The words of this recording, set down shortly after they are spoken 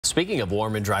Speaking of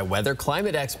warm and dry weather,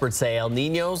 climate experts say El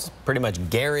Nino's pretty much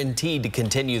guaranteed to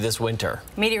continue this winter.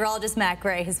 Meteorologist Matt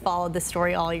Gray has followed this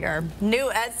story all year.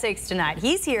 New at 6 tonight.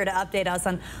 He's here to update us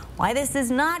on why this is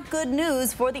not good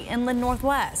news for the inland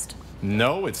Northwest.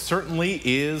 No, it certainly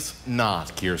is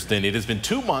not, Kirsten. It has been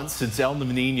 2 months since El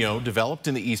Niño developed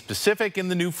in the East Pacific,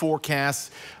 and the new forecasts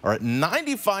are at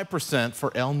 95%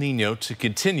 for El Nino to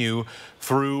continue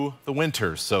through the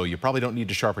winter. So you probably don't need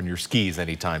to sharpen your skis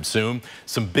anytime soon.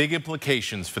 Some big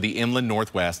implications for the inland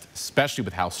Northwest, especially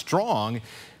with how strong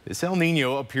this El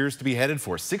Nino appears to be headed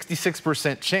for.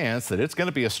 66% chance that it's going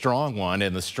to be a strong one,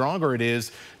 and the stronger it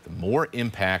is, the more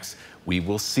impacts we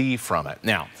will see from it.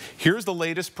 Now, here's the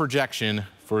latest projection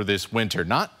for this winter.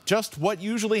 Not just what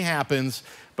usually happens,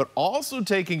 but also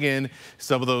taking in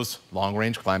some of those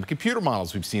long-range climate computer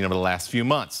models we've seen over the last few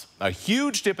months. A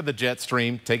huge dip in the jet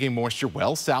stream, taking moisture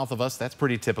well south of us. That's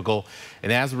pretty typical.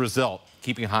 And as a result,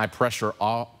 keeping high pressure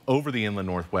over the inland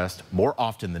Northwest more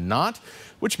often than not,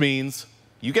 which means,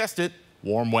 you guessed it,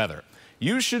 warm weather.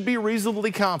 You should be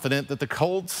reasonably confident that the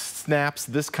cold snaps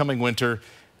this coming winter,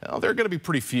 well, they're going to be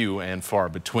pretty few and far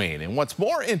between. And what's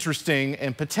more interesting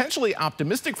and potentially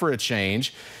optimistic for a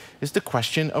change is the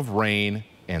question of rain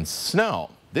and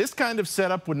snow. This kind of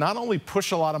setup would not only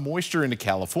push a lot of moisture into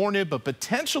California, but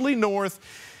potentially north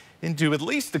into at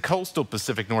least the coastal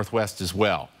Pacific Northwest as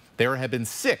well. There have been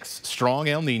 6 strong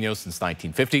El Ninos since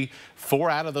 1950. 4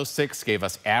 out of those 6 gave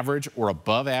us average or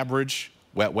above average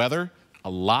wet weather. A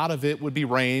lot of it would be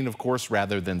rain, of course,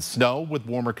 rather than snow with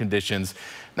warmer conditions.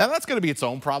 Now, that's going to be its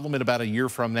own problem in about a year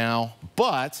from now.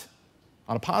 But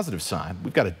on a positive side,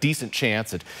 we've got a decent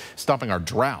chance at stopping our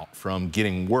drought from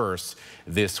getting worse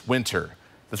this winter.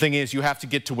 The thing is, you have to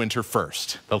get to winter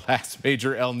first. The last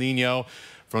major El Nino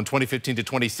from 2015 to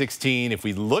 2016, if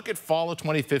we look at fall of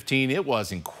 2015, it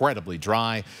was incredibly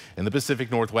dry. And the Pacific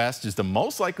Northwest is the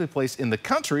most likely place in the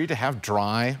country to have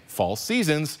dry fall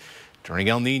seasons during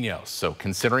El Nino. So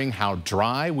considering how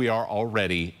dry we are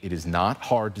already, it is not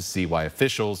hard to see why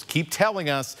officials keep telling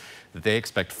us that they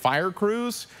expect fire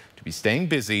crews to be staying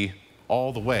busy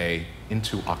all the way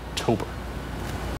into October.